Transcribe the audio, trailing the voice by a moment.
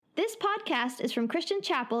This podcast is from Christian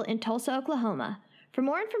Chapel in Tulsa, Oklahoma. For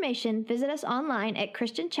more information, visit us online at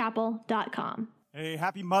christianchapel.com. Hey,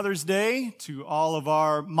 happy Mother's Day to all of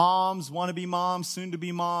our moms, wannabe moms,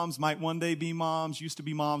 soon-to-be moms, might one day be moms, used to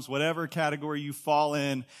be moms, whatever category you fall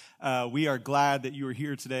in. We are glad that you are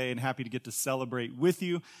here today and happy to get to celebrate with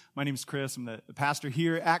you. My name is Chris. I'm the pastor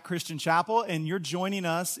here at Christian Chapel, and you're joining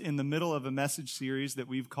us in the middle of a message series that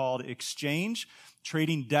we've called Exchange,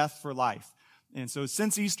 Trading Death for Life. And so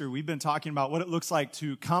since Easter, we've been talking about what it looks like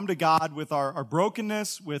to come to God with our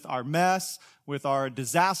brokenness, with our mess, with our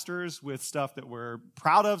disasters, with stuff that we're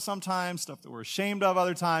proud of sometimes, stuff that we're ashamed of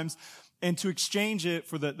other times, and to exchange it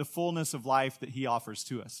for the fullness of life that He offers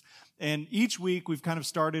to us. And each week, we've kind of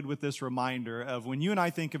started with this reminder of when you and I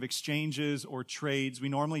think of exchanges or trades, we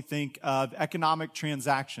normally think of economic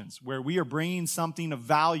transactions, where we are bringing something of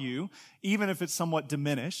value, even if it's somewhat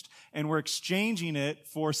diminished, and we're exchanging it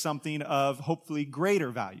for something of hopefully greater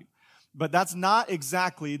value. But that's not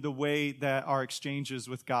exactly the way that our exchanges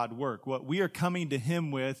with God work. What we are coming to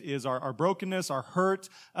Him with is our brokenness, our hurt,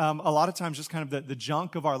 a lot of times just kind of the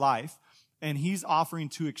junk of our life. And He's offering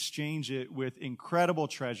to exchange it with incredible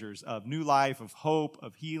treasures of new life, of hope,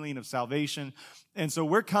 of healing, of salvation. And so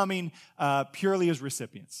we're coming purely as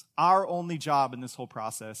recipients. Our only job in this whole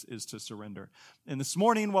process is to surrender. And this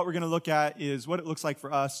morning, what we're going to look at is what it looks like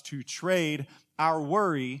for us to trade our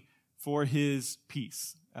worry for His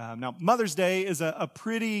peace. Now, Mother's Day is a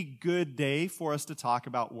pretty good day for us to talk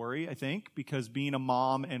about worry, I think, because being a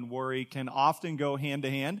mom and worry can often go hand to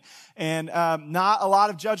hand. And not a lot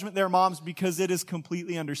of judgment there, moms, because it is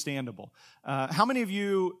completely understandable. How many of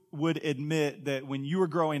you would admit that when you were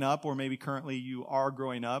growing up, or maybe currently you are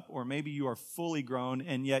growing up, or maybe you are fully grown,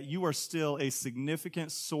 and yet you are still a significant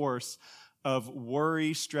source of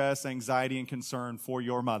worry, stress, anxiety, and concern for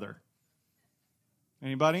your mother?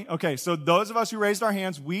 Anybody? Okay, so those of us who raised our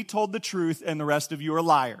hands, we told the truth, and the rest of you are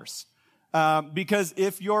liars. Because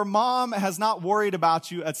if your mom has not worried about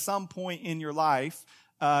you at some point in your life,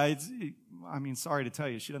 sorry to tell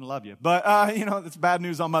you, she doesn't love you. But, it's bad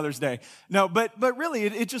news on Mother's Day. No, but really,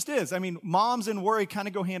 it just is. I mean, moms and worry kind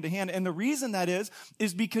of go hand to hand. And the reason that is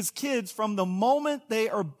because kids, from the moment they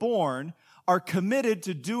are born, are committed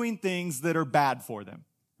to doing things that are bad for them,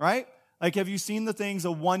 right? Like, have you seen the things a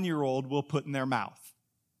 1-year-old will put in their mouth?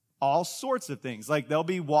 All sorts of things. Like, they'll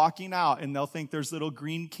be walking out and they'll think there's little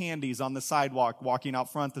green candies on the sidewalk walking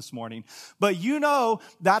out front this morning. But you know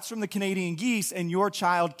that's from the Canadian geese, and your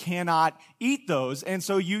child cannot eat those. And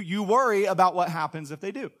so you worry about what happens if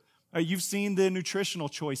they do. You've seen the nutritional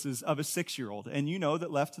choices of a 6-year-old, and you know that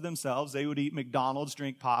left to themselves, they would eat McDonald's,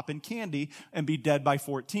 drink pop and candy, and be dead by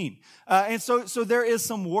 14. And so there is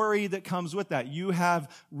some worry that comes with that. You have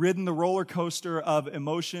ridden the roller coaster of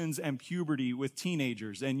emotions and puberty with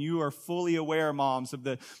teenagers, and you are fully aware, moms, of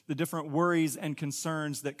the different worries and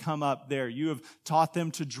concerns that come up there. You have taught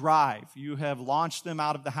them to drive. You have launched them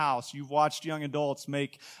out of the house. You've watched young adults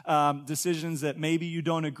make decisions that maybe you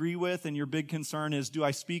don't agree with, and your big concern is, do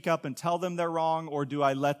I speak up and tell them they're wrong, or do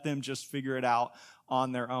I let them just figure it out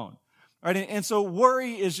on their own? Right? And so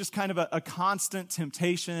worry is just kind of a constant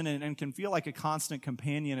temptation and can feel like a constant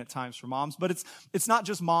companion at times for moms. But it's not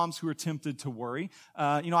just moms who are tempted to worry.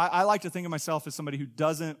 I like to think of myself as somebody who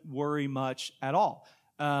doesn't worry much at all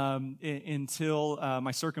until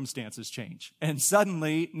my circumstances change. And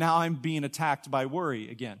suddenly, now I'm being attacked by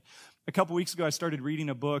worry again. A couple weeks ago, I started reading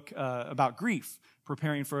a book about grief,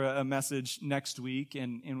 preparing for a message next week,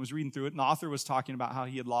 and was reading through it. And the author was talking about how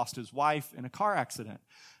he had lost his wife in a car accident.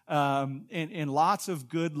 And lots of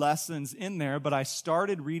good lessons in there, but I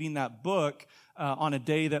started reading that book on a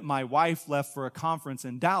day that my wife left for a conference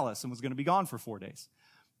in Dallas and was going to be gone for 4 days.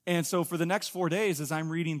 And so for the next 4 days, as I'm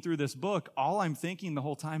reading through this book, all I'm thinking the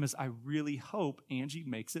whole time is, I really hope Angie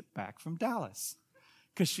makes it back from Dallas.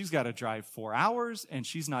 Because she's got to drive 4 hours, and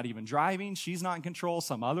she's not even driving. She's not in control.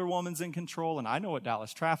 Some other woman's in control, and I know what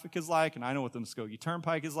Dallas traffic is like, and I know what the Muskogee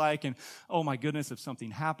Turnpike is like, and oh my goodness, if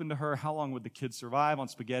something happened to her, how long would the kids survive on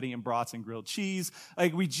spaghetti and brats and grilled cheese?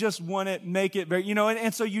 Like, we just wouldn't make it very,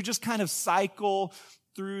 and so you just kind of cycle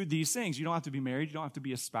through these things. You don't have to be married. You don't have to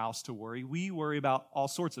be a spouse to worry. We worry about all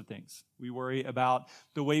sorts of things. We worry about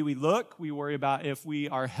the way we look. We worry about if we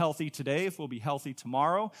are healthy today, if we'll be healthy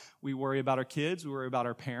tomorrow. We worry about our kids. We worry about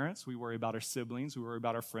our parents. We worry about our siblings. We worry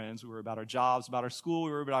about our friends. We worry about our jobs, about our school.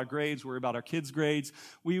 We worry about our grades. We worry about our kids' grades.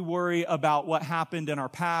 We worry about what happened in our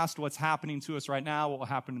past, what's happening to us right now, what will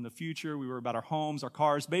happen in the future. We worry about our homes, our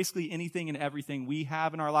cars, basically anything and everything we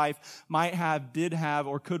have in our life, might have, did have,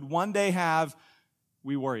 or could one day have,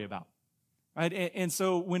 we worry about. Right? And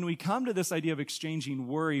so when we come to this idea of exchanging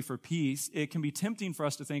worry for peace, it can be tempting for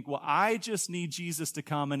us to think, well, I just need Jesus to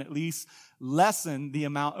come and at least lessen the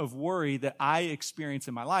amount of worry that I experience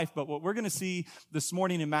in my life. But what we're going to see this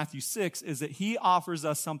morning in Matthew 6 is that he offers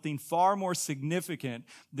us something far more significant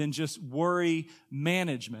than just worry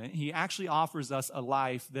management. He actually offers us a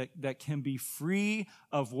life that can be free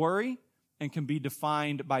of worry and can be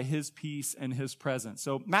defined by his peace and his presence.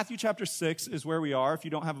 So Matthew chapter 6 is where we are. If you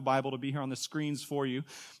don't have a Bible, to be here on the screens for you.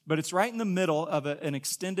 But it's right in the middle of an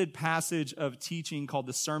extended passage of teaching called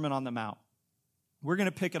the Sermon on the Mount. We're going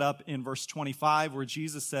to pick it up in verse 25 where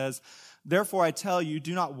Jesus says, "Therefore I tell you,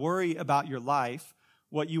 do not worry about your life,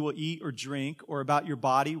 what you will eat or drink, or about your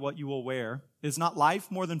body, what you will wear. Is not life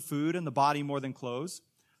more than food and the body more than clothes?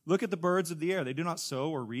 Look at the birds of the air. They do not sow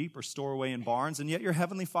or reap or store away in barns, and yet your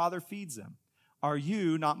heavenly Father feeds them. Are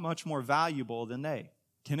you not much more valuable than they?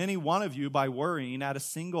 Can any one of you, by worrying, add a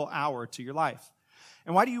single hour to your life?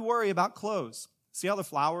 And why do you worry about clothes? See how the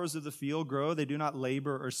flowers of the field grow? They do not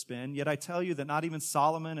labor or spin. Yet I tell you that not even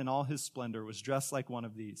Solomon in all his splendor was dressed like one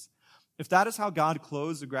of these. If that is how God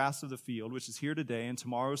clothes the grass of the field, which is here today and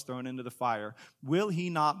tomorrow is thrown into the fire, will he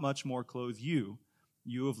not much more clothe you,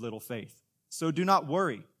 you of little faith? So do not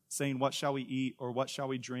worry, saying, what shall we eat, or what shall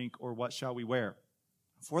we drink, or what shall we wear?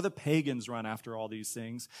 For the pagans run after all these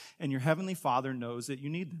things, and your heavenly Father knows that you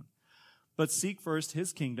need them. But seek first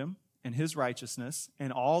his kingdom and his righteousness,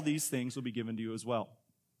 and all these things will be given to you as well.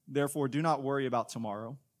 Therefore, do not worry about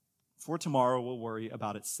tomorrow, for tomorrow will worry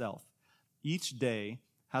about itself. Each day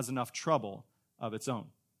has enough trouble of its own."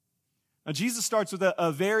 Now, Jesus starts with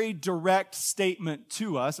a very direct statement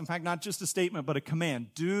to us. In fact, not just a statement, but a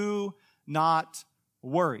command. Do not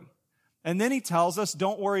worry. And then he tells us,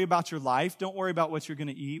 don't worry about your life. Don't worry about what you're going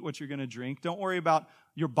to eat, what you're going to drink. Don't worry about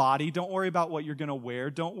your body. Don't worry about what you're going to wear.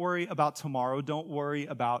 Don't worry about tomorrow. Don't worry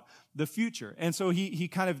about the future. And so he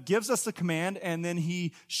kind of gives us a command, and then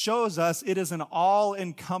he shows us it is an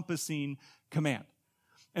all-encompassing command.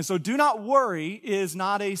 And so do not worry is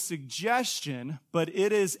not a suggestion, but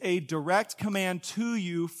it is a direct command to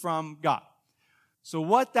you from God. So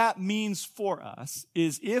what that means for us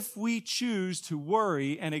is if we choose to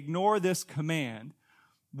worry and ignore this command,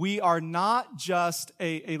 we are not just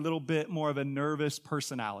a little bit more of a nervous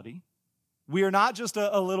personality. We are not just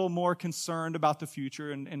a little more concerned about the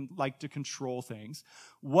future and like to control things.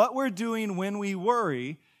 What we're doing when we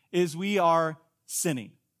worry is we are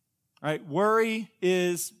sinning, right? Worry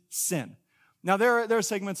is sin. Now, there are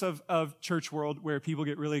segments of church world where people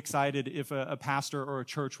get really excited if a pastor or a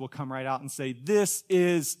church will come right out and say, this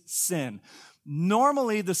is sin.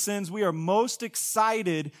 Normally, the sins we are most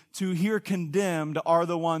excited to hear condemned are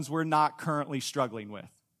the ones we're not currently struggling with,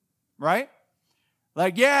 right?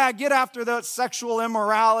 Like, yeah, get after the sexual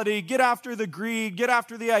immorality, get after the greed, get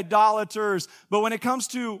after the idolaters. But when it comes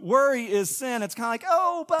to worry is sin, it's kind of like,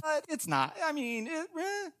 oh, but it's not. I mean,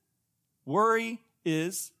 worry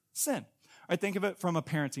is sin. I think of it from a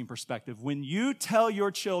parenting perspective. When you tell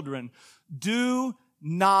your children, do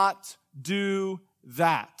not do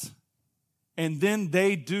that, and then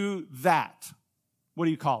they do that, what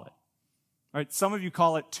do you call it? All right, some of you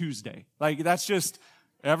call it Tuesday. Like, that's just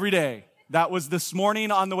every day. That was this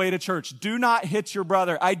morning on the way to church. Do not hit your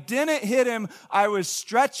brother. I didn't hit him. I was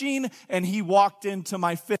stretching, and he walked into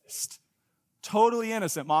my fist. Totally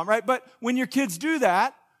innocent, Mom, right? But when your kids do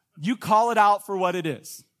that, you call it out for what it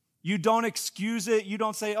is. You don't excuse it. You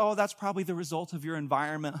don't say, oh, that's probably the result of your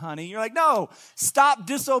environment, honey. You're like, no, stop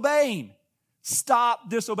disobeying.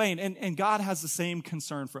 Stop disobeying. And God has the same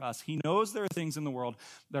concern for us. He knows there are things in the world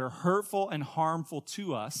that are hurtful and harmful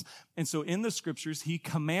to us. And so in the scriptures, he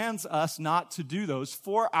commands us not to do those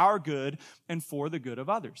for our good and for the good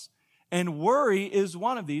of others. And worry is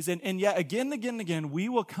one of these. And yet again and again, we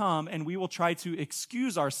will come and we will try to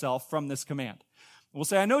excuse ourselves from this command. We'll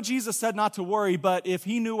say, I know Jesus said not to worry, but if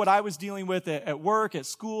he knew what I was dealing with at work, at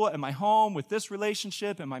school, at my home, with this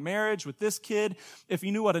relationship, in my marriage, with this kid, if he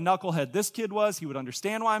knew what a knucklehead this kid was, he would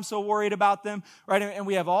understand why I'm so worried about them, right? And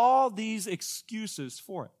we have all these excuses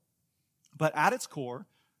for it. But at its core,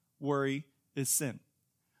 worry is sin.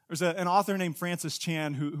 There's an author named Francis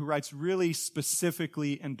Chan who writes really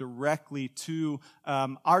specifically and directly to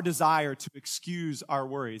our desire to excuse our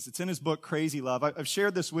worries. It's in his book, Crazy Love. I've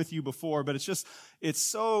shared this with you before, but it's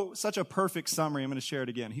such a perfect summary. I'm going to share it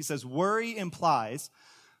again. He says, worry implies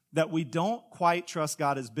that we don't quite trust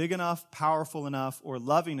God is big enough, powerful enough, or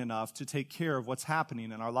loving enough to take care of what's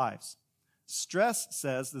happening in our lives. Stress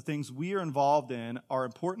says the things we are involved in are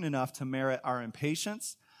important enough to merit our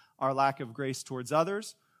impatience, our lack of grace towards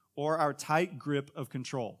others, or our tight grip of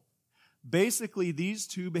control. Basically, these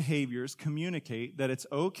two behaviors communicate that it's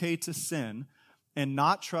okay to sin and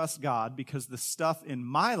not trust God because the stuff in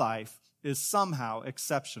my life is somehow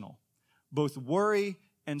exceptional. Both worry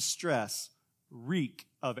and stress reek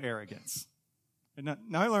of arrogance. And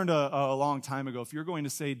now I learned a long time ago, if you're going to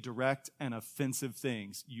say direct and offensive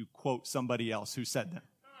things, you quote somebody else who said them,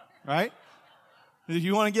 right? If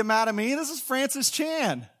you want to get mad at me, this is Francis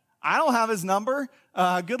Chan. I don't have his number.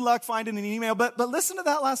 Good luck finding an email. But listen to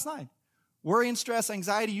that last night. Worry and stress,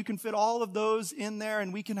 anxiety, you can fit all of those in there,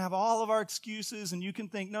 and we can have all of our excuses, and you can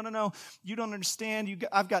think, no, you don't understand.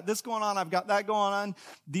 I've got this going on. I've got that going on.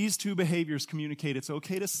 These two behaviors communicate it's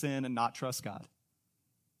okay to sin and not trust God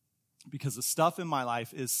because the stuff in my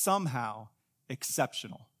life is somehow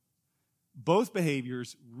exceptional. Both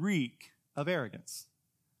behaviors reek of arrogance.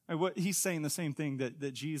 He's saying the same thing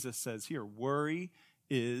that Jesus says here. Worry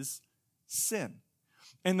is sin.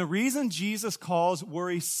 And the reason Jesus calls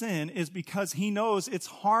worry sin is because he knows it's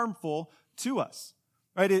harmful to us,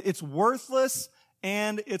 right? It's worthless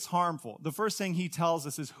and it's harmful. The first thing he tells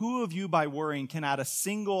us is, who of you by worrying can add a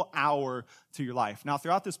single hour to your life? Now,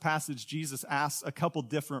 throughout this passage, Jesus asks a couple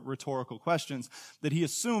different rhetorical questions that he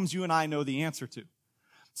assumes you and I know the answer to.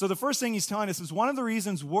 So the first thing he's telling us is one of the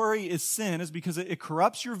reasons worry is sin is because it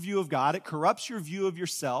corrupts your view of God, it corrupts your view of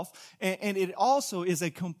yourself, and it also is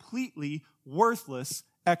a completely worthless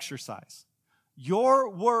exercise. Your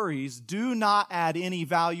worries do not add any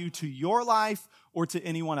value to your life or to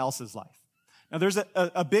anyone else's life. Now, there's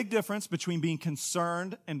a big difference between being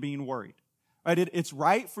concerned and being worried. Right? It's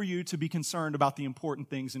right for you to be concerned about the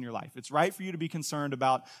important things in your life. It's right for you to be concerned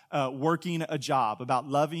about working a job, about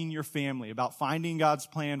loving your family, about finding God's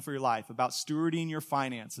plan for your life, about stewarding your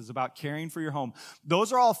finances, about caring for your home.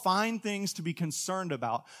 Those are all fine things to be concerned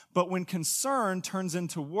about. But when concern turns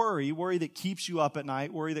into worry that keeps you up at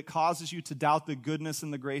night, worry that causes you to doubt the goodness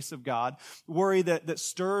and the grace of God, worry that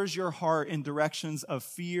stirs your heart in directions of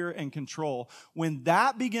fear and control, when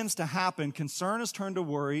that begins to happen, concern is turned to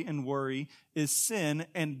worry, and worry is sin,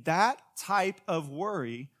 and that type of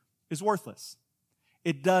worry is worthless.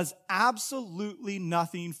 It does absolutely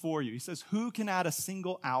nothing for you. He says, who can add a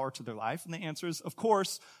single hour to their life? And the answer is, of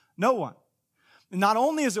course, no one. Not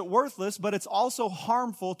only is it worthless, but it's also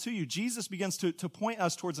harmful to you. Jesus begins to point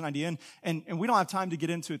us towards an idea, and we don't have time to get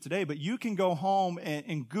into it today, but you can go home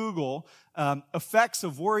and Google effects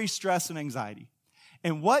of worry, stress, and anxiety.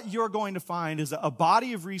 And what you're going to find is a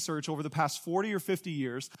body of research over the past 40 or 50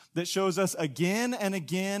 years that shows us again and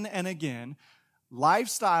again and again,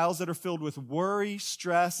 lifestyles that are filled with worry,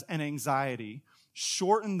 stress, and anxiety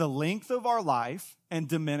shorten the length of our life and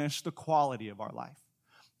diminish the quality of our life.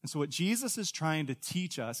 And so what Jesus is trying to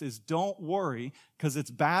teach us is don't worry because it's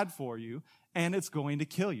bad for you and it's going to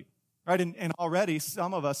kill you. Right? And already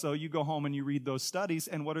some of us, so you go home and you read those studies,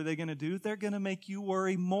 and what are they going to do? They're going to make you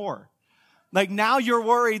worry more. Like now you're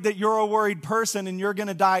worried that you're a worried person and you're going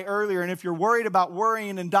to die earlier. And if you're worried about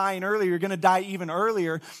worrying and dying earlier, you're going to die even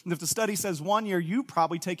earlier. And if the study says 1 year, you've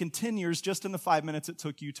probably taken 10 years just in the 5 minutes it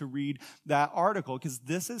took you to read that article, because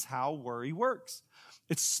this is how worry works.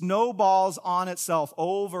 It snowballs on itself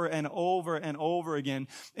over and over and over again.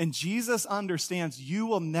 And Jesus understands you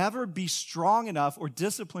will never be strong enough or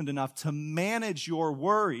disciplined enough to manage your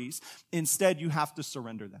worries. Instead, you have to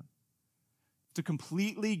surrender them, to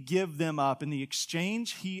completely give them up. And the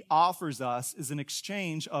exchange he offers us is an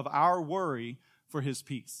exchange of our worry for his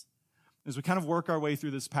peace. As we kind of work our way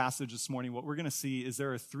through this passage this morning, what we're going to see is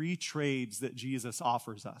there are 3 trades that Jesus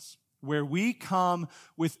offers us, where we come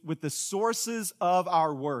with the sources of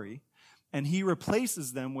our worry, and he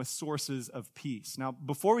replaces them with sources of peace. Now,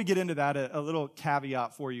 before we get into that, a little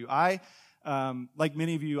caveat for you. Like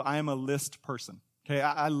many of you, I am a list person. Okay,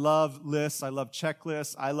 I love lists. I love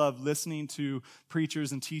checklists. I love listening to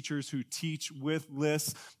preachers and teachers who teach with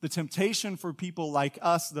lists. The temptation for people like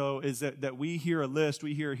us, though, is that we hear a list,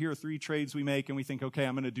 here are 3 trades we make, and we think, okay,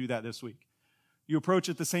 I'm going to do that this week. You approach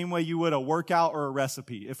it the same way you would a workout or a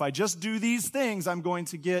recipe. If I just do these things, I'm going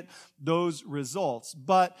to get those results.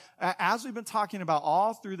 But as we've been talking about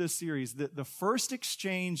all through this series, the first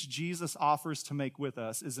exchange Jesus offers to make with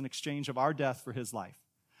us is an exchange of our death for his life.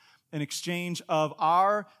 An exchange of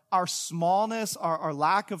our smallness, our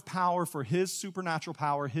lack of power for his supernatural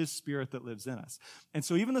power, his spirit that lives in us. And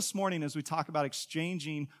so even this morning, as we talk about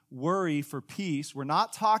exchanging worry for peace, we're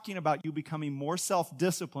not talking about you becoming more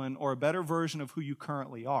self-disciplined or a better version of who you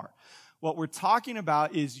currently are. What we're talking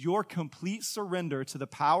about is your complete surrender to the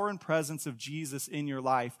power and presence of Jesus in your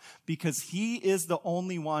life, because he is the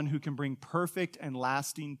only one who can bring perfect and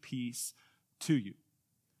lasting peace to you.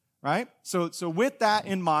 right? So with that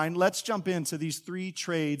in mind, let's jump into these three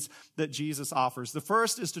trades that Jesus offers. The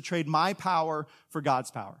first is to trade my power for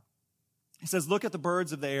God's power. He says, look at the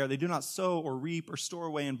birds of the air. They do not sow or reap or store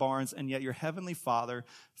away in barns, and yet your heavenly Father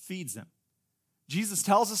feeds them. Jesus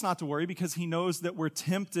tells us not to worry because he knows that we're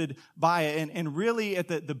tempted by it. And really at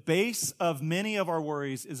the base of many of our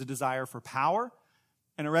worries is a desire for power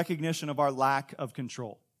and a recognition of our lack of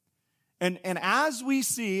control. And as we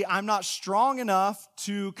see, I'm not strong enough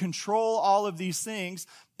to control all of these things.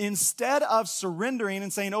 Instead of surrendering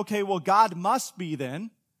and saying, okay, well, God must be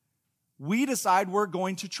then, we decide we're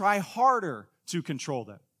going to try harder to control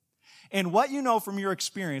them. And what you know from your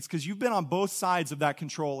experience, because you've been on both sides of that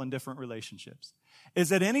control in different relationships, is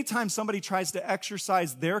that anytime somebody tries to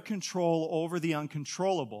exercise their control over the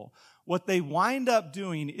uncontrollable, what they wind up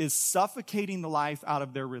doing is suffocating the life out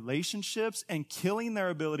of their relationships and killing their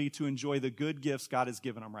ability to enjoy the good gifts God has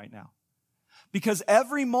given them right now. Because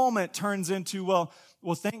every moment turns into, well,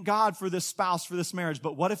 thank God for this spouse, for this marriage,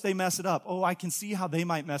 but what if they mess it up? Oh, I can see how they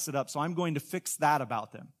might mess it up, so I'm going to fix that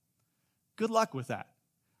about them. Good luck with that.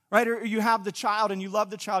 Right? Or you have the child and you love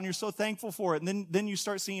the child and you're so thankful for it. And then you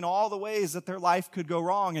start seeing all the ways that their life could go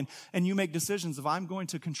wrong. And you make decisions of, I'm going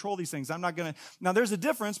to control these things. I'm not going to. Now, there's a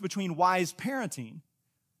difference between wise parenting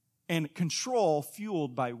and control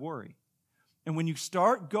fueled by worry. And when you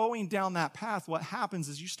start going down that path, what happens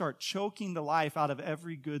is you start choking the life out of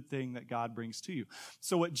every good thing that God brings to you.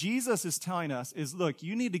 So what Jesus is telling us is, look,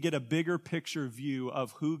 you need to get a bigger picture view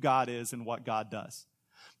of who God is and what God does.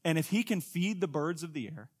 And if he can feed the birds of the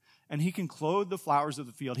air, and he can clothe the flowers of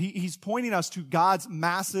the field. He's pointing us to God's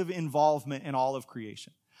massive involvement in all of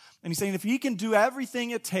creation. And he's saying if he can do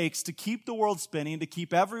everything it takes to keep the world spinning, to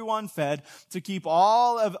keep everyone fed, to keep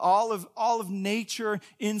all of nature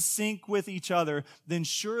in sync with each other, then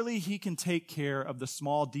surely he can take care of the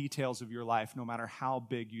small details of your life, no matter how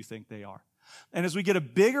big you think they are. And as we get a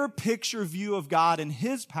bigger picture view of God and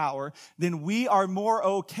his power, then we are more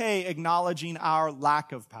okay acknowledging our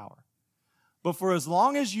lack of power. But for as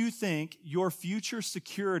long as you think your future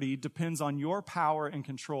security depends on your power and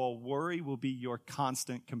control, worry will be your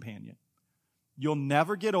constant companion. You'll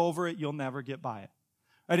never get over it. You'll never get by it.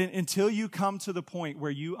 Right? Until you come to the point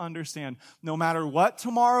where you understand no matter what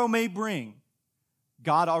tomorrow may bring,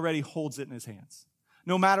 God already holds it in his hands.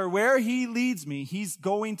 No matter where he leads me, he's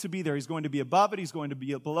going to be there. He's going to be above it. He's going to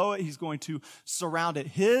be below it. He's going to surround it.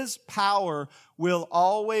 His power will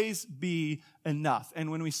always be enough. And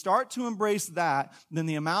when we start to embrace that, then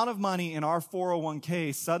the amount of money in our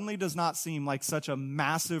 401k suddenly does not seem like such a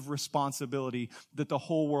massive responsibility that the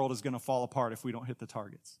whole world is going to fall apart if we don't hit the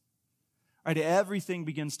targets. Right? Everything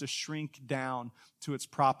begins to shrink down to its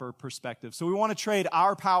proper perspective. So we want to trade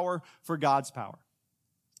our power for God's power.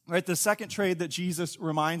 Right, the second trade that Jesus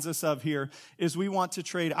reminds us of here is we want to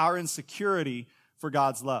trade our insecurity for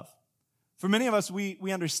God's love. For many of us, we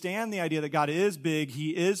understand the idea that God is big, he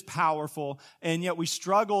is powerful, and yet we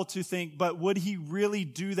struggle to think, but would he really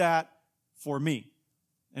do that for me?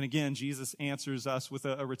 And again, Jesus answers us with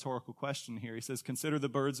a rhetorical question here. He says, consider the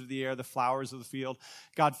birds of the air, the flowers of the field.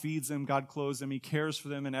 God feeds them, God clothes them, he cares for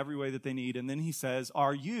them in every way that they need. And then he says,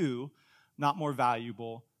 are you not more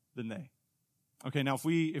valuable than they? Okay, now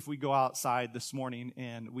if we go outside this morning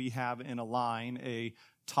and we have in a line a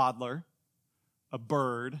toddler, a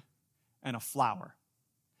bird, and a flower,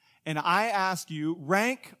 and I ask you,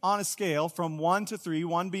 rank on a scale from 1 to 3,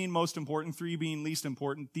 1 being most important, 3 being least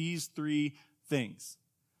important, these 3 things.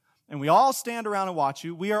 And we all stand around and watch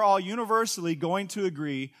you. We are all universally going to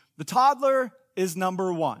agree the toddler is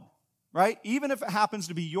number 1, right? Even if it happens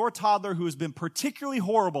to be your toddler who has been particularly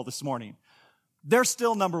horrible this morning, they're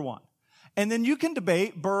still number 1. And then you can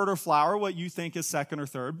debate bird or flower, what you think is second or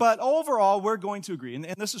third. But overall, we're going to agree. And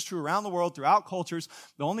this is true around the world, throughout cultures.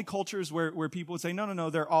 The only cultures where people would say, no,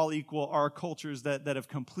 they're all equal are cultures that have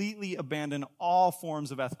completely abandoned all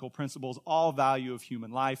forms of ethical principles, all value of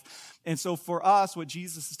human life. And so for us, what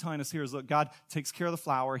Jesus is telling us here is, look, God takes care of the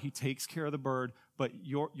flower. He takes care of the bird, but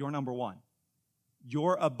you're number 1.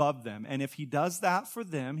 You're above them. And if he does that for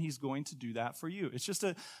them, he's going to do that for you. It's just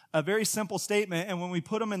a very simple statement. And when we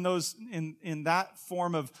put them in that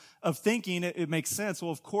form of thinking, it makes sense.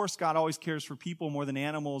 Well, of course, God always cares for people more than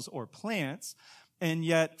animals or plants. And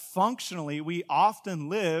yet, functionally, we often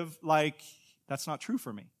live like that's not true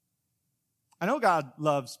for me. I know God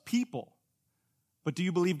loves people, but do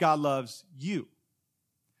you believe God loves you?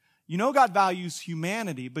 You know God values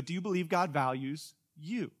humanity, but do you believe God values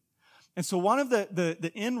you? And so one of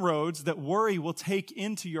the inroads that worry will take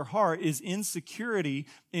into your heart is insecurity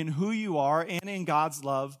in who you are and in God's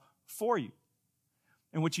love for you.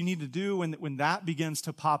 And what you need to do when that begins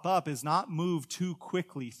to pop up is not move too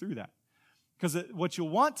quickly through that. Because what you'll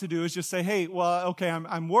want to do is just say, hey, well, okay,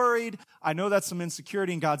 I'm worried. I know that's some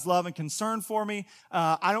insecurity in God's love and concern for me.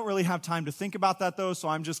 I don't really have time to think about that, though, so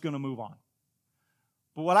I'm just going to move on.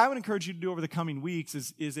 But what I would encourage you to do over the coming weeks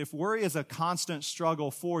is if worry is a constant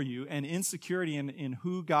struggle for you and insecurity in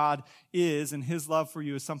who God is and his love for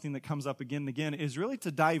you is something that comes up again and again, is really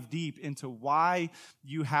to dive deep into why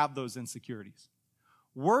you have those insecurities.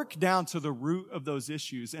 Work down to the root of those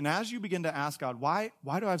issues. And as you begin to ask God, why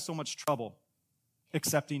do I have so much trouble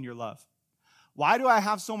accepting your love? Why do I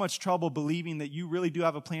have so much trouble believing that you really do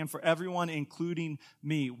have a plan for everyone, including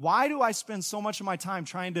me? Why do I spend so much of my time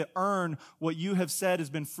trying to earn what you have said has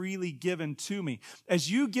been freely given to me? As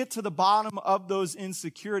you get to the bottom of those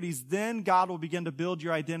insecurities, then God will begin to build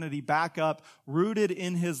your identity back up, rooted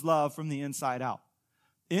in his love from the inside out.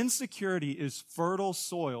 Insecurity is fertile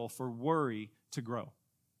soil for worry to grow.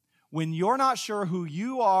 When you're not sure who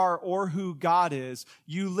you are or who God is,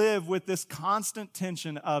 you live with this constant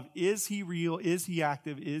tension of, is he real? Is he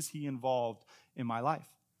active? Is he involved in my life?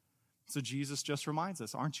 So Jesus just reminds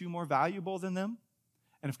us, aren't you more valuable than them?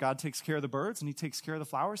 And if God takes care of the birds and he takes care of the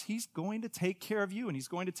flowers, he's going to take care of you, and he's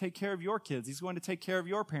going to take care of your kids. He's going to take care of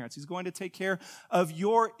your parents. He's going to take care of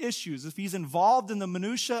your issues. If he's involved in the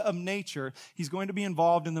minutia of nature, he's going to be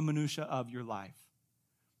involved in the minutia of your life.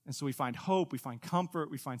 And so we find hope, we find comfort,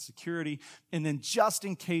 we find security. And then just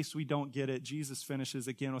in case we don't get it, Jesus finishes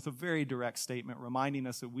again with a very direct statement reminding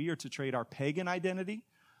us that we are to trade our pagan identity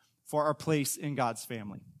for our place in God's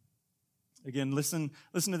family. Again, listen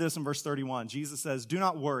to this in verse 31. Jesus says, do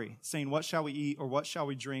not worry, saying, what shall we eat, or what shall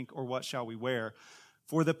we drink, or what shall we wear?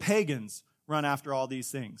 For the pagans run after all these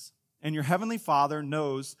things, and your heavenly Father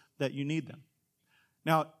knows that you need them.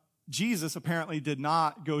 Now, Jesus apparently did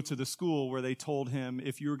not go to the school where they told him,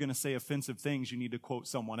 if you were going to say offensive things, you need to quote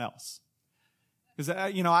someone else. Because,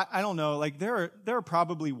 I don't know, like there are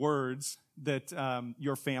probably words that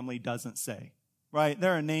your family doesn't say, right?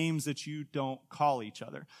 There are names that you don't call each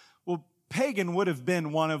other. Well, pagan would have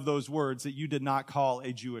been one of those words that you did not call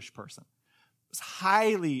a Jewish person. It was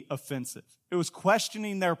highly offensive. It was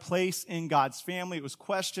questioning their place in God's family. It was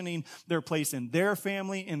questioning their place in their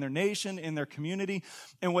family, in their nation, in their community.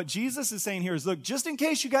 And what Jesus is saying here is, look, just in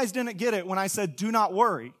case you guys didn't get it when I said do not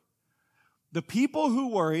worry, the people who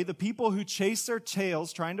worry, the people who chase their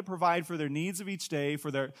tails, trying to provide for their needs of each day,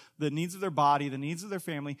 for the needs of their body, the needs of their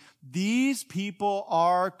family, these people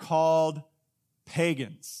are called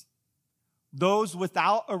pagans. Those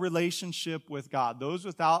without a relationship with God, those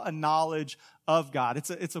without a knowledge of God.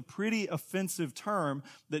 It's a pretty offensive term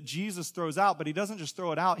that Jesus throws out, but he doesn't just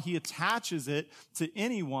throw it out. He attaches it to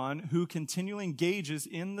anyone who continually engages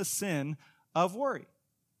in the sin of worry.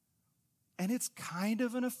 And it's kind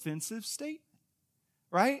of an offensive statement,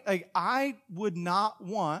 right? Like, I would not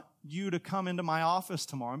want you to come into my office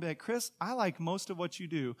tomorrow and be like, Chris, I like most of what you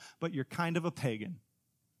do, but you're kind of a pagan.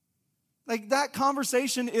 Like, that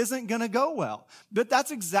conversation isn't going to go well. But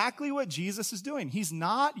that's exactly what Jesus is doing. He's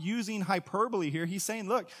not using hyperbole here. He's saying,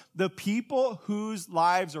 look, the people whose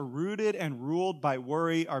lives are rooted and ruled by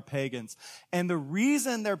worry are pagans. And the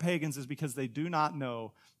reason they're pagans is because they do not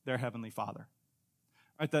know their heavenly Father.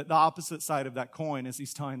 Right? The opposite side of that coin is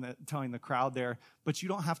he's telling the crowd there, but you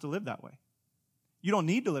don't have to live that way. You don't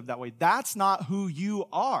need to live that way. That's not who you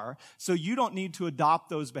are. So you don't need to adopt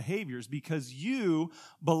those behaviors because you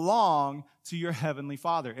belong to your heavenly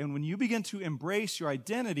Father. And when you begin to embrace your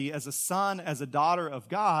identity as a son, as a daughter of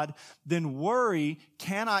God, then worry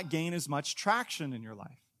cannot gain as much traction in your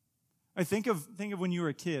life. I think of when you were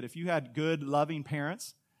a kid. If you had good, loving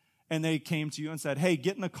parents and they came to you and said, hey,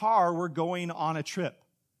 get in the car, we're going on a trip.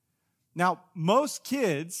 Now, most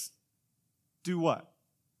kids do what?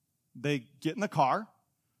 They get in the car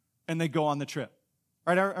and they go on the trip.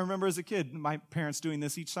 Right? I remember as a kid, my parents doing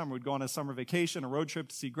this each summer. We'd go on a summer vacation, a road trip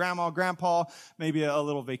to see grandma, grandpa, maybe a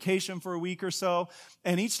little vacation for a week or so.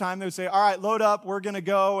 And each time they would say, all right, load up, we're going to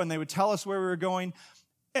go. And they would tell us where we were going.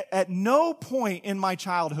 At no point in my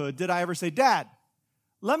childhood did I ever say, Dad,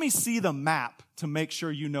 let me see the map to make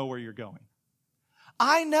sure you know where you're going.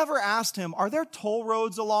 I never asked him, are there toll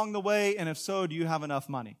roads along the way? And if so, do you have enough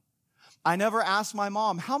money? I never asked my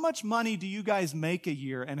mom, how much money do you guys make a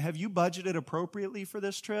year, and have you budgeted appropriately for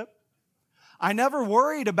this trip? I never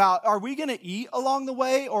worried about, are we going to eat along the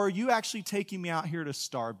way, or are you actually taking me out here to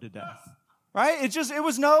starve to death? Right? It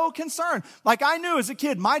was no concern. Like, I knew as a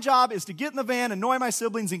kid, my job is to get in the van, annoy my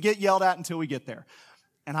siblings, and get yelled at until we get there.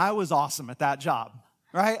 And I was awesome at that job.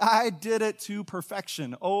 Right? I did it to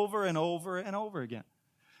perfection over and over and over again.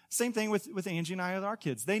 Same thing with Angie and I with our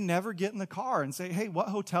kids. They never get in the car and say, hey, what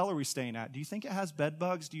hotel are we staying at? Do you think it has bed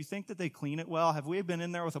bugs? Do you think that they clean it well? Have we been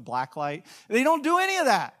in there with a black light? They don't do any of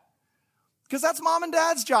that. Because that's mom and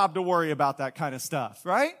dad's job to worry about that kind of stuff,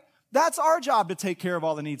 right? That's our job to take care of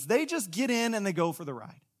all the needs. They just get in and they go for the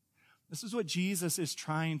ride. This is what Jesus is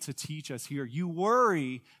trying to teach us here. You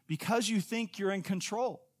worry because you think you're in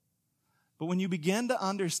control. But when you begin to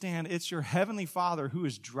understand it's your heavenly Father who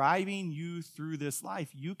is driving you through this life,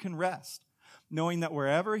 you can rest, knowing that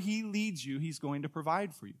wherever he leads you, he's going to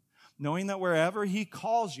provide for you. Knowing that wherever he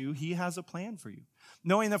calls you, he has a plan for you.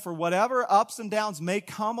 Knowing that for whatever ups and downs may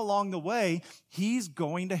come along the way, he's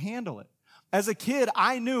going to handle it. As a kid,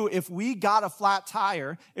 I knew if we got a flat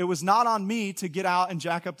tire, it was not on me to get out and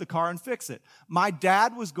jack up the car and fix it. My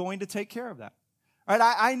dad was going to take care of that. Right?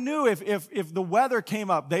 I knew if the weather came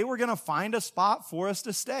up, they were going to find a spot for us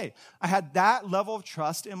to stay. I had that level of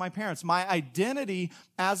trust in my parents. My identity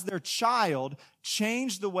as their child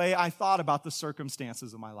changed the way I thought about the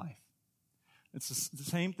circumstances of my life. It's the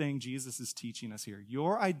same thing Jesus is teaching us here.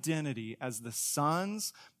 Your identity as the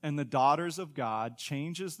sons and the daughters of God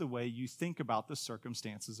changes the way you think about the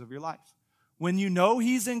circumstances of your life. When you know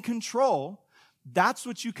he's in control, that's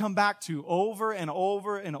what you come back to over and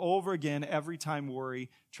over and over again every time worry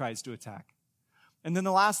tries to attack. And then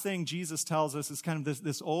the last thing Jesus tells us is kind of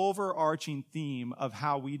this overarching theme of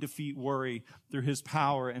how we defeat worry through his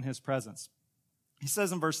power and his presence. He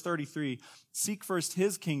says in verse 33, seek first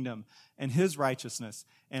his kingdom and his righteousness,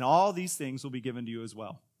 and all these things will be given to you as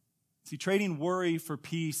well. See, trading worry for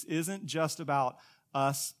peace isn't just about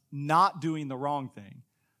us not doing the wrong thing.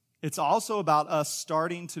 It's also about us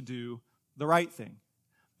starting to do the right thing.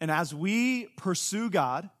 And as we pursue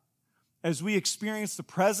God, as we experience the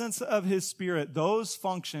presence of his Spirit, those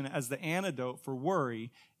function as the antidote for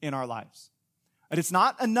worry in our lives. And it's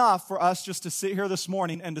not enough for us just to sit here this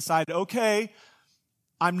morning and decide, okay,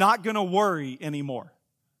 I'm not going to worry anymore.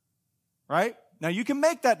 Right? Now you can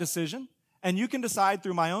make that decision, and you can decide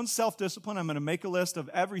through my own self-discipline, I'm going to make a list of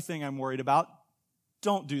everything I'm worried about.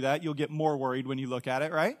 Don't do that. You'll get more worried when you look at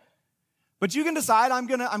it, right? But you can decide, I'm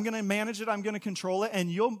going to manage it, I'm going to control it, and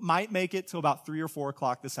you might make it till about 3 or 4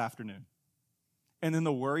 o'clock this afternoon. And then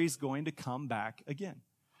the worry's going to come back again.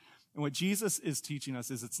 And what Jesus is teaching us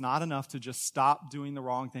is it's not enough to just stop doing the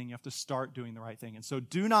wrong thing. You have to start doing the right thing. And so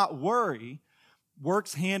do not worry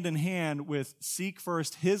works hand in hand with seek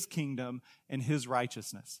first his kingdom and his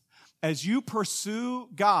righteousness. As you pursue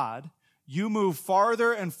God, you move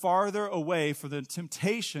farther and farther away from the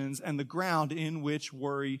temptations and the ground in which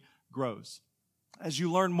worry grows. As you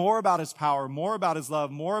learn more about his power, more about his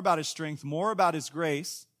love, more about his strength, more about his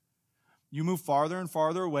grace, you move farther and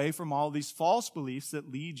farther away from all these false beliefs that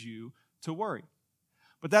lead you to worry.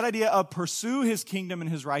 But that idea of pursue his kingdom and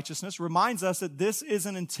his righteousness reminds us that this is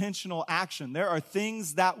an intentional action. There are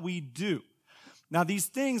things that we do. Now, these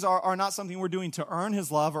things are not something we're doing to earn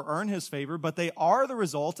his love or earn his favor, but they are the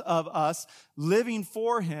result of us living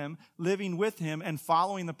for him, living with him, and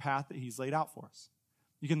following the path that he's laid out for us.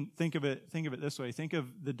 You can think of it this way. Think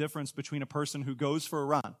of the difference between a person who goes for a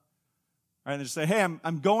run. Right? And they just say, hey,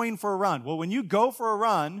 I'm going for a run. Well, when you go for a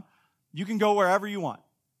run, you can go wherever you want.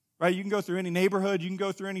 Right? You can go through any neighborhood. You can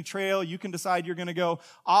go through any trail. You can decide you're going to go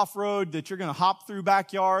off-road, that you're going to hop through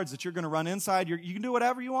backyards, that you're going to run inside. You can do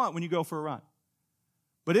whatever you want when you go for a run.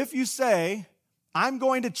 But if you say, I'm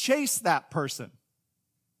going to chase that person,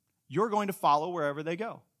 you're going to follow wherever they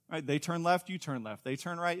go. Right? They turn left, you turn left. They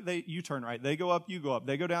turn right, you turn right. They go up, you go up.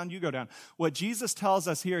 They go down, you go down. What Jesus tells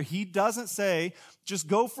us here, he doesn't say, just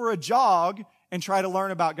go for a jog and try to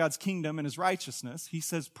learn about God's kingdom and his righteousness. He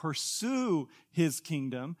says, pursue his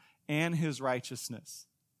kingdom and his righteousness.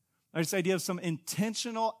 There's this idea of some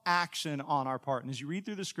intentional action on our part. And as you read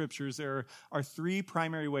through the scriptures, there are 3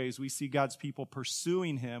 primary ways we see God's people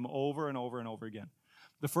pursuing him over and over and over again.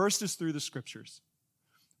 The first is through the scriptures.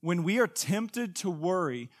 When we are tempted to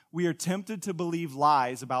worry, we are tempted to believe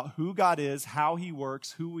lies about who God is, how he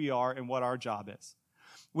works, who we are, and what our job is.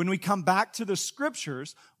 When we come back to the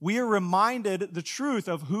scriptures, we are reminded the truth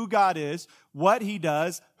of who God is, what he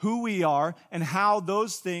does, who we are, and how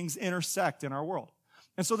those things intersect in our world.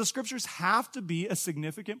 And so the scriptures have to be a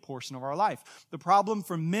significant portion of our life. The problem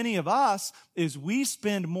for many of us is we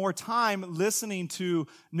spend more time listening to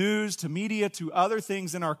news, to media, to other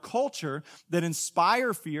things in our culture that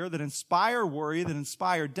inspire fear, that inspire worry, that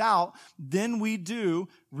inspire doubt, than we do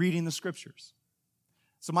reading the scriptures.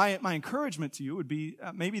 So my encouragement to you would be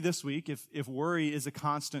maybe this week, if worry is a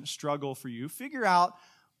constant struggle for you, figure out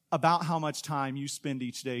about how much time you spend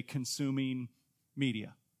each day consuming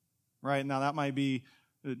media. Right? Now that might be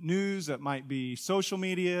news, it might be social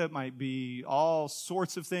media, it might be all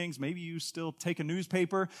sorts of things. Maybe you still take a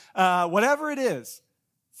newspaper. Whatever it is,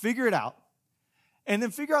 figure it out. And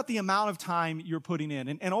then figure out the amount of time you're putting in.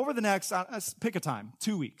 And over the next, pick a time,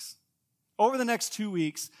 2 weeks. Over the next 2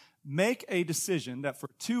 weeks, make a decision that for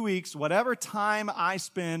 2 weeks, whatever time I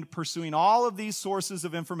spend pursuing all of these sources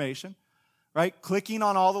of information, right? Clicking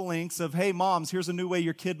on all the links of, hey, moms, here's a new way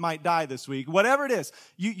your kid might die this week. Whatever it is,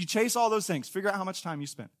 you chase all those things. Figure out how much time you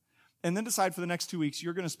spend. And then decide for the next 2 weeks,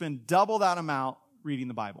 you're going to spend double that amount reading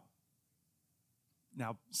the Bible.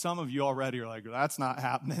 Now, some of you already are like, that's not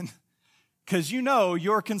happening. Because you know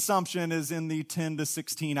your consumption is in the 10 to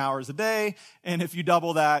 16 hours a day. And if you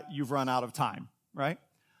double that, you've run out of time, right?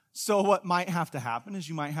 So what might have to happen is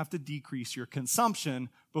you might have to decrease your consumption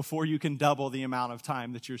before you can double the amount of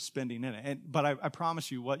time that you're spending in it. But I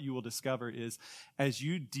promise you what you will discover is as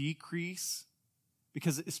you decrease,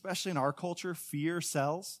 because especially in our culture, fear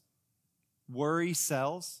sells, worry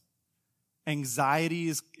sells, anxiety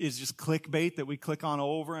is just clickbait that we click on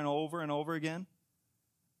over and over and over again.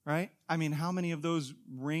 Right? I mean, how many of those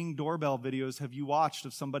Ring doorbell videos have you watched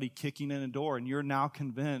of somebody kicking in a door and you're now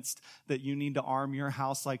convinced that you need to arm your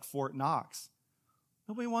house like Fort Knox?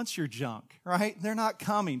 Nobody wants your junk, right? They're not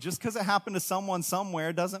coming. Just because it happened to someone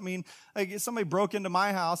somewhere doesn't mean, like, if somebody broke into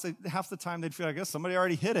my house, half the time they'd feel, I guess somebody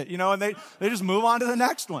already hit it, and they just move on to the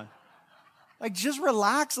next one. Like, just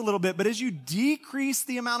relax a little bit. But as you decrease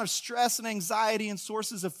the amount of stress and anxiety and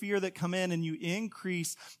sources of fear that come in and you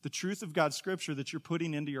increase the truth of God's scripture that you're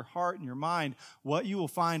putting into your heart and your mind, what you will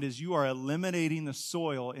find is you are eliminating the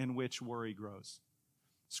soil in which worry grows.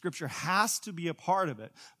 Scripture has to be a part of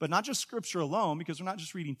it, but not just scripture alone, because we're not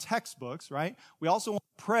just reading textbooks, right? We also want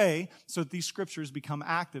to pray so that these scriptures become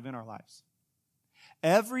active in our lives.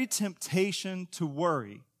 Every temptation to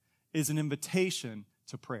worry is an invitation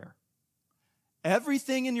to prayer.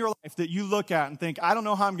 Everything in your life that you look at and think, I don't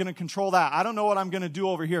know how I'm going to control that. I don't know what I'm going to do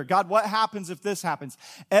over here. God, what happens if this happens?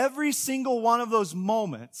 Every single one of those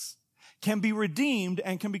moments can be redeemed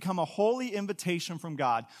and can become a holy invitation from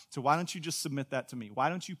God. So why don't you just submit that to me? Why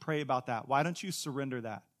don't you pray about that? Why don't you surrender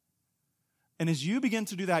that? And as you begin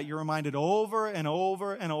to do that, you're reminded over and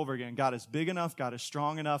over and over again, God is big enough, God is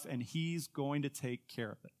strong enough, and He's going to take care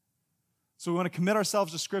of it. So we want to commit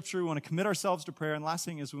ourselves to Scripture. We want to commit ourselves to prayer. And last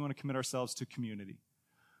thing is we want to commit ourselves to community.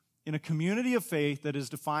 In a community of faith that is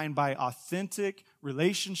defined by authentic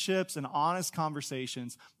relationships and honest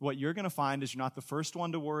conversations, what you're going to find is you're not the first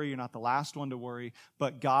one to worry, you're not the last one to worry,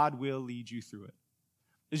 but God will lead you through it.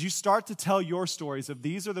 As you start to tell your stories of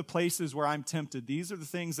these are the places where I'm tempted, these are the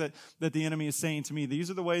things that the enemy is saying to me, these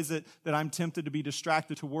are the ways that I'm tempted to be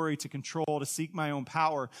distracted, to worry, to control, to seek my own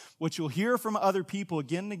power, what you'll hear from other people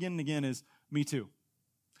again and again and again is, me too.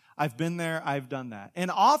 I've been there, I've done that. And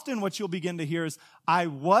often what you'll begin to hear is, I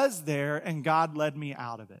was there and God led me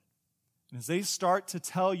out of it. And as they start to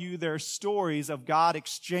tell you their stories of God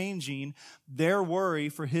exchanging their worry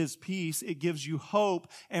for His peace, it gives you hope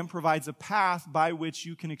and provides a path by which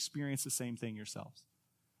you can experience the same thing yourselves.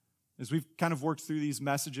 As we've kind of worked through these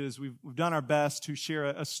messages, we've done our best to share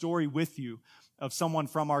a story with you of someone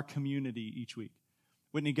from our community each week.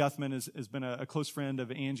 Whitney Guthman has been a close friend of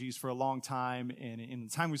Angie's for a long time, and in the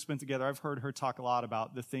time we've spent together, I've heard her talk a lot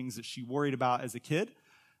about the things that she worried about as a kid,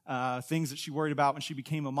 things that she worried about when she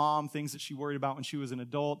became a mom, things that she worried about when she was an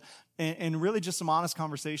adult, and really just some honest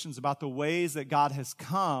conversations about the ways that God has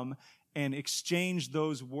come and exchanged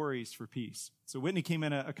those worries for peace. So Whitney came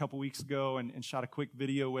in a couple weeks ago and shot a quick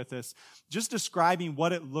video with us, just describing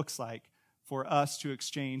what it looks like for us to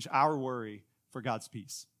exchange our worry for God's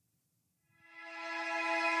peace.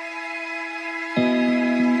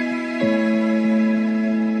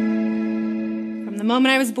 The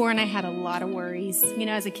moment I was born, I had a lot of worries.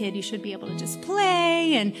 As a kid, you should be able to just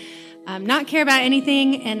play and not care about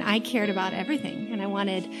anything. And I cared about everything. And I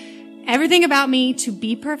wanted everything about me to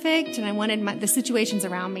be perfect. And I wanted the situations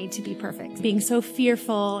around me to be perfect. Being so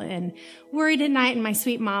fearful and worried at night. And my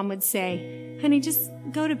sweet mom would say, honey, just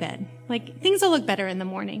go to bed. Like, things will look better in the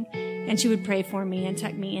morning. And she would pray for me and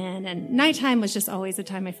tuck me in. And nighttime was just always a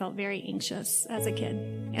time I felt very anxious as a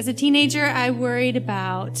kid. As a teenager, I worried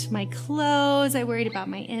about my clothes. I worried about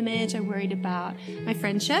my image. I worried about my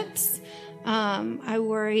friendships. I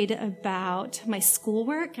worried about my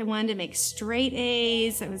schoolwork. I wanted to make straight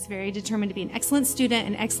A's. I was very determined to be an excellent student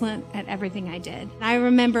and excellent at everything I did. I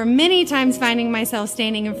remember many times finding myself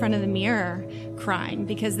standing in front of the mirror crying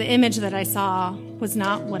because the image that I saw was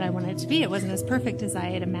not what I wanted it to be. It wasn't as perfect as I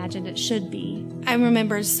had imagined it should be. I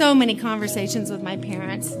remember so many conversations with my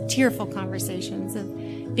parents, tearful conversations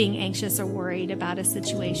of being anxious or worried about a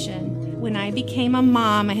situation. when I became a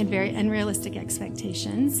mom, I had very unrealistic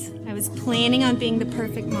expectations. I was planning on being the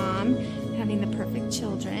perfect mom, having the perfect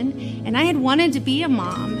children, and I had wanted to be a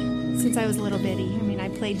mom since I was a little bitty. I mean, I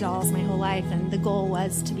played dolls my whole life, and the goal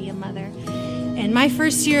was to be a mother. And my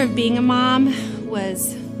first year of being a mom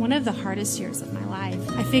was one of the hardest years of my life.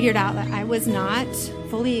 I figured out that I was not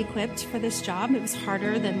fully equipped for this job. It was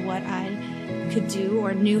harder than what I could do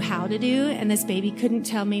or knew how to do, and this baby couldn't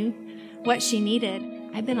tell me what she needed.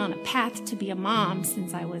 I've been on a path to be a mom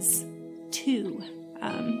since I was 2.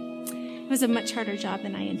 It was a much harder job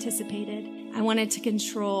than I anticipated. I wanted to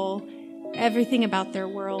control everything about their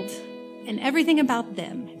world and everything about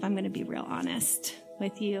them, if I'm going to be real honest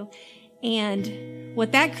with you. And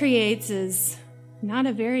what that creates is not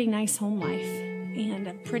a very nice home life and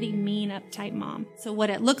a pretty mean, uptight mom. So what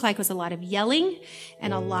it looked like was a lot of yelling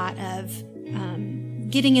and a lot of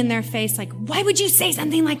getting in their face, like, why would you say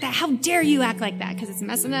something like that? How dare you act like that? Because it's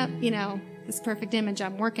messing up, this perfect image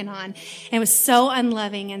I'm working on. And it was so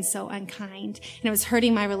unloving and so unkind. And it was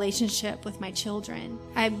hurting my relationship with my children.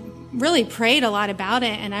 I really prayed a lot about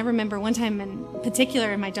it. And I remember one time in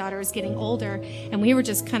particular, my daughter was getting older, and we were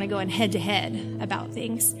just kind of going head to head about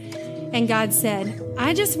things. And God said,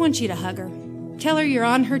 I just want you to hug her. Tell her you're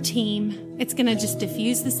on her team. It's going to just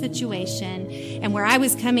diffuse the situation. And where I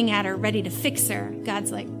was coming at her, ready to fix her,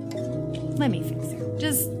 God's like, let me fix her.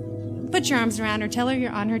 Just put your arms around her. Tell her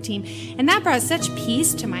you're on her team. And that brought such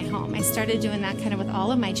peace to my home. I started doing that kind of with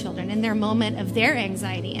all of my children in their moment of their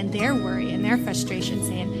anxiety and their worry and their frustration,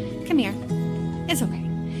 saying, come here. It's okay.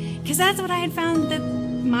 Because that's what I had found that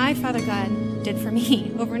my Father God did for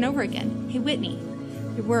me over and over again. Hey, Whitney,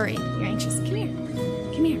 you're worried. You're anxious. Come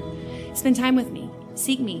here. Come here. Spend time with me.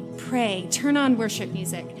 Seek me. Pray. Turn on worship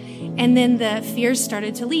music. And then the fears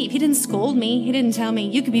started to leave. He didn't scold me. He didn't tell me,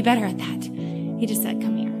 you could be better at that. He just said,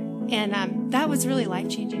 come here. And that was really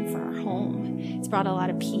life-changing for our home. It's brought a lot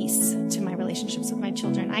of peace to my relationships with my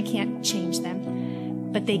children. I can't change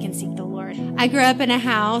them, but they can seek the Lord. I grew up in a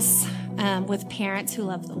house with parents who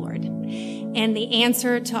love the Lord. And the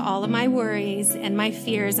answer to all of my worries and my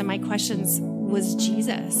fears and my questions was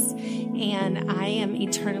Jesus. And I am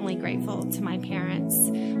eternally grateful to my parents.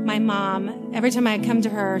 My mom, every time I would come to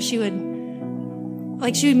her, she would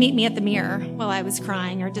meet me at the mirror while I was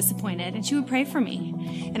crying or disappointed, and she would pray for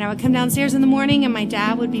me. And I would come downstairs in the morning, and my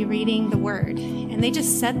dad would be reading the Word. And they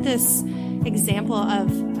just set this example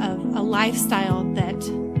of a lifestyle that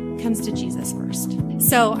comes to Jesus first.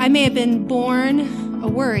 So I may have been born a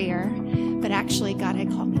worrier, but actually God had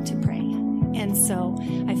called me to pray. And so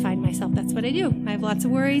I find myself, that's what I do. I have lots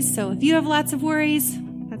of worries. So if you have lots of worries,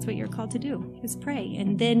 that's what you're called to do, is pray.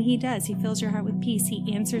 And then he does. He fills your heart with peace.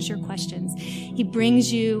 He answers your questions. He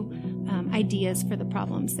brings you ideas for the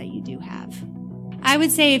problems that you do have. I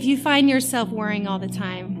would say if you find yourself worrying all the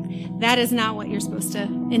time, that is not what you're supposed to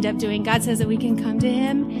end up doing. God says that we can come to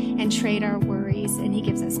him and trade our worries, and he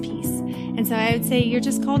gives us peace. And so I would say you're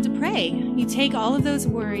just called to pray. You take all of those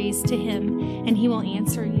worries to him, and he will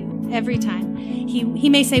answer you every time. He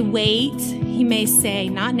may say, wait. He may say,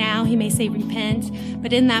 not now. He may say, repent.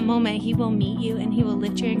 But in that moment, he will meet you, and he will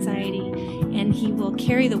lift your anxiety, and he will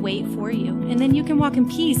carry the weight for you. And then you can walk in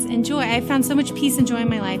peace and joy. I've found so much peace and joy in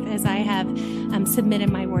my life as I have submitted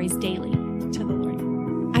my worries daily to the Lord.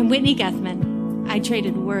 I'm Whitney Guthman. I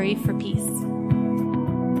traded worry for peace.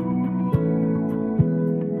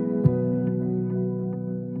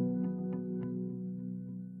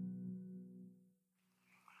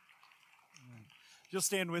 You'll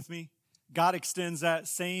stand with me. God extends that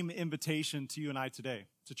same invitation to you and I today,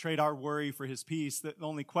 to trade our worry for his peace. The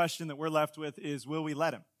only question that we're left with is, will we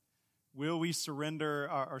let him? Will we surrender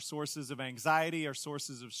our sources of anxiety, our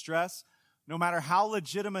sources of stress? No matter how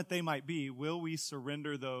legitimate they might be, will we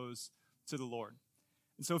surrender those to the Lord?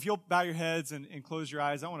 And so if you'll bow your heads and close your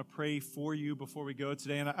eyes, I want to pray for you before we go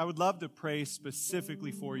today. And I would love to pray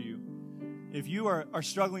specifically for you. If you are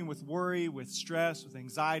struggling with worry, with stress, with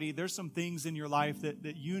anxiety, there's some things in your life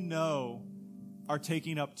that you know are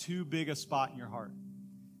taking up too big a spot in your heart.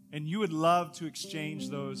 And you would love to exchange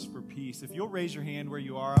those for peace. If you'll raise your hand where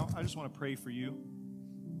you are, I just want to pray for you.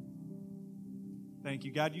 Thank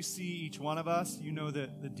you. God, you see each one of us. You know the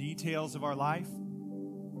details of our life.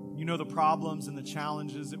 You know the problems and the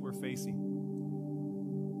challenges that we're facing.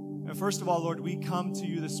 And first of all, Lord, we come to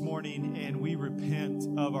you this morning and we repent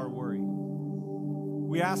of our worry.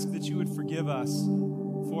 We ask that you would forgive us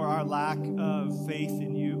for our lack of faith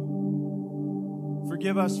in you.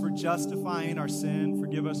 Forgive us for justifying our sin.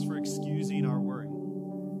 Forgive us for excusing our worry.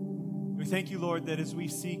 We thank you, Lord, that as we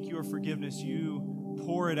seek your forgiveness, you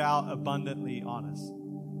pour it out abundantly on us.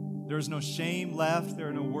 There is no shame left. There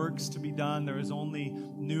are no works to be done. There is only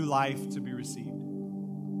new life to be received.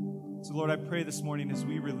 So, Lord, I pray this morning as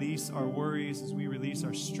we release our worries, as we release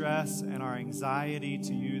our stress and our anxiety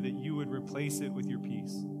to you, that you would replace it with your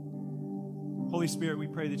peace. Holy Spirit, we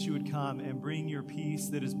pray that you would come and bring your peace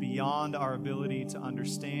that is beyond our ability to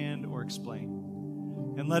understand or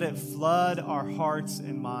explain. And let it flood our hearts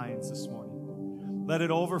and minds this morning. Let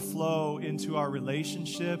it overflow into our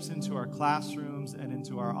relationships, into our classrooms, and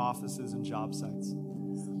into our offices and job sites.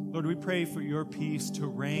 Lord, we pray for your peace to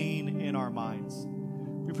reign in our minds.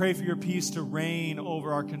 We pray for your peace to reign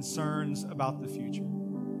over our concerns about the future.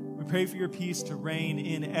 We pray for your peace to reign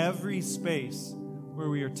in every space where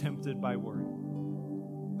we are tempted by worry.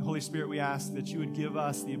 Holy Spirit, we ask that you would give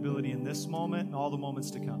us the ability in this moment and all the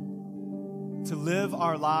moments to come to live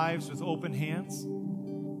our lives with open hands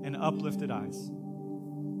and uplifted eyes,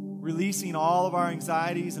 releasing all of our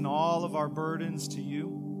anxieties and all of our burdens to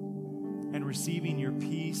you and receiving your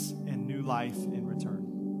peace and new life in return.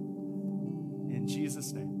 In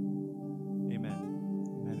Jesus' name,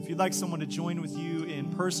 amen. Amen. If you'd like someone to join with you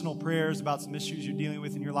in personal prayers about some issues you're dealing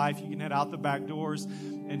with in your life, you can head out the back doors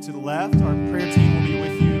and to the left. Our prayer team will be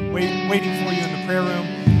with you, waiting for you in the prayer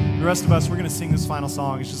room. The rest of us, we're going to sing this final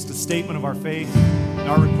song. It's just a statement of our faith and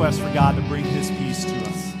our request for God to bring his peace to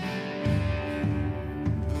us.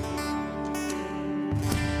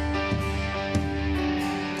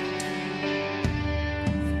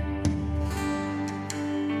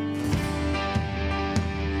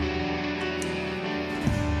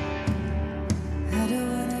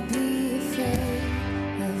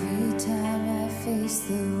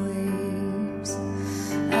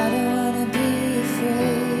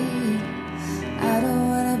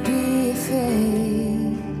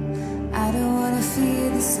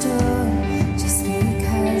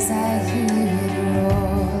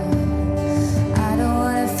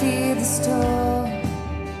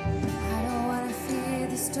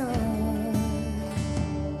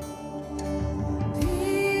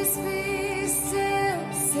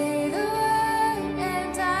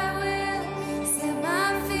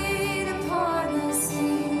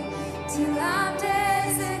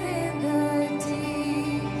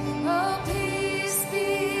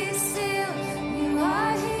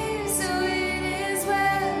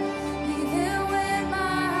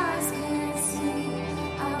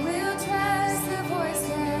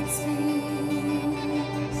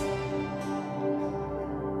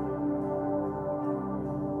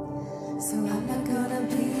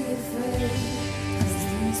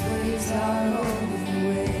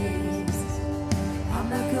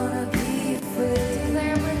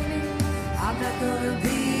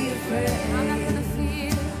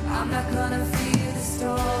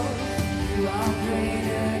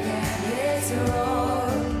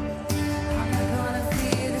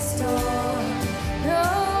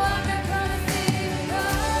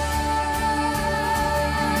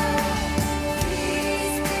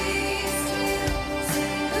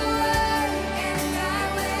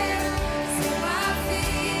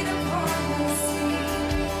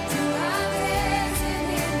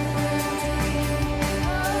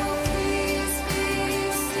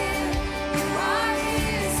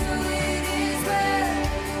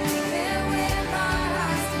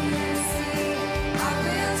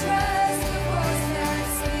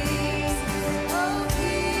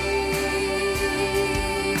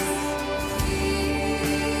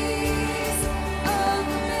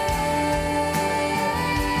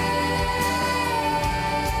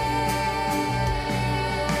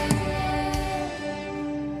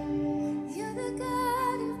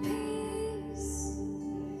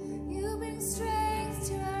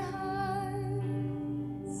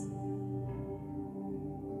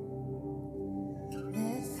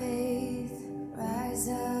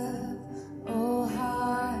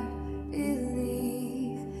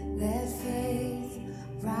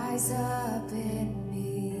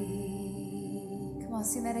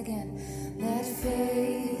 Sing that again. Let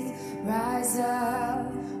faith rise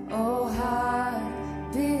up, oh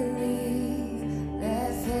heart, believe.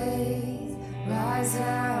 Let faith rise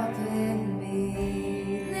up in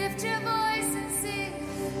me. Lift your voice and sing.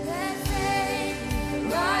 Let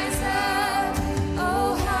faith rise up,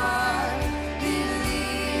 oh heart,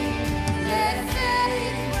 believe. Let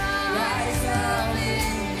faith rise up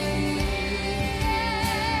in me.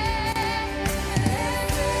 Let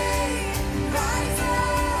faith rise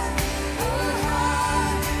up, oh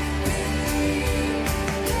heart, believe.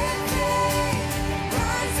 Let faith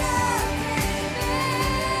rise up in me.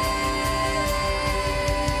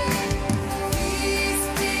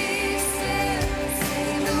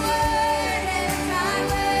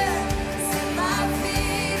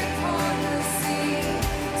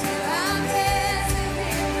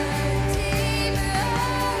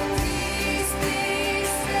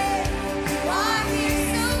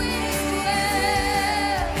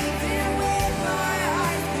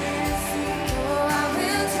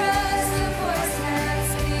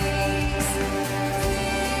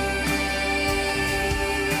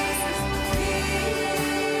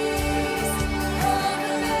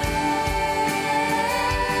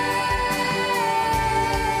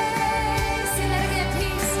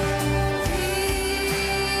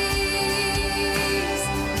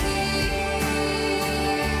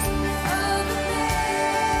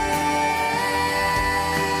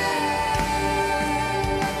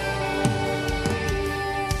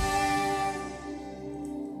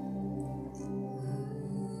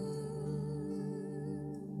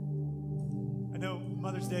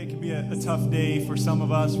 be a tough day for some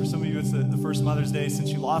of us. For some of you, it's the first Mother's Day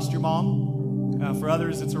since you lost your mom. For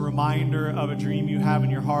others, it's a reminder of a dream you have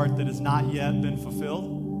in your heart that has not yet been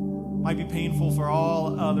fulfilled. Might be painful for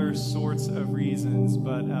all other sorts of reasons.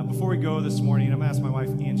 But before we go this morning, I'm going to ask my wife,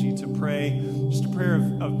 Angie, to pray just a prayer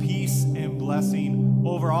of peace and blessing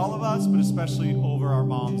over all of us, but especially over our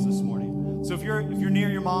moms this morning. So if you're near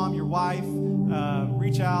your mom, your wife,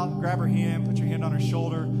 reach out, grab her hand, put your hand on her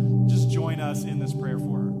shoulder, just join us in this prayer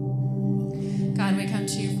for her. God, we come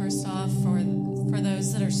to you first off for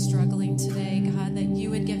those that are struggling today, God, that you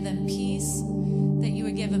would give them peace, that you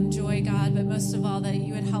would give them joy, God, but most of all, that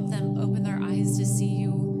you would help them open their eyes to see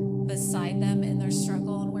you beside them in their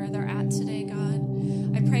struggle and where they're at today, God.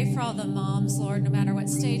 I pray for all the moms, Lord, no matter what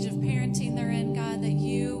stage of parenting they're in, God, that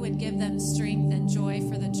you would give them strength and joy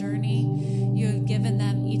for the journey. You have given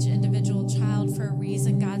them each individual child for a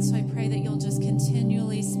reason, God, so I pray that you'll just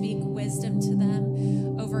continually speak wisdom to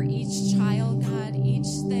them over each child, God, each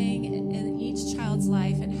thing in each child's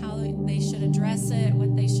life and how they should address it,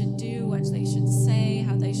 what they should do, what they should say,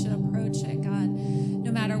 how they should approach it, God.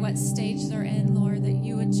 No matter what stage they're in, Lord, that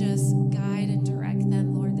you would just guide and direct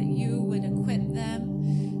them, Lord, that you would equip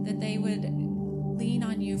them, that they would lean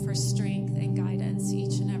on you for strength and guidance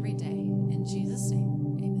each and every day. In Jesus'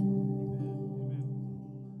 name, amen.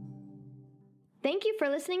 Thank you for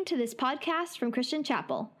listening to this podcast from Christian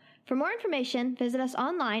Chapel. For more information, visit us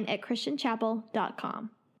online at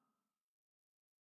christianchapel.com.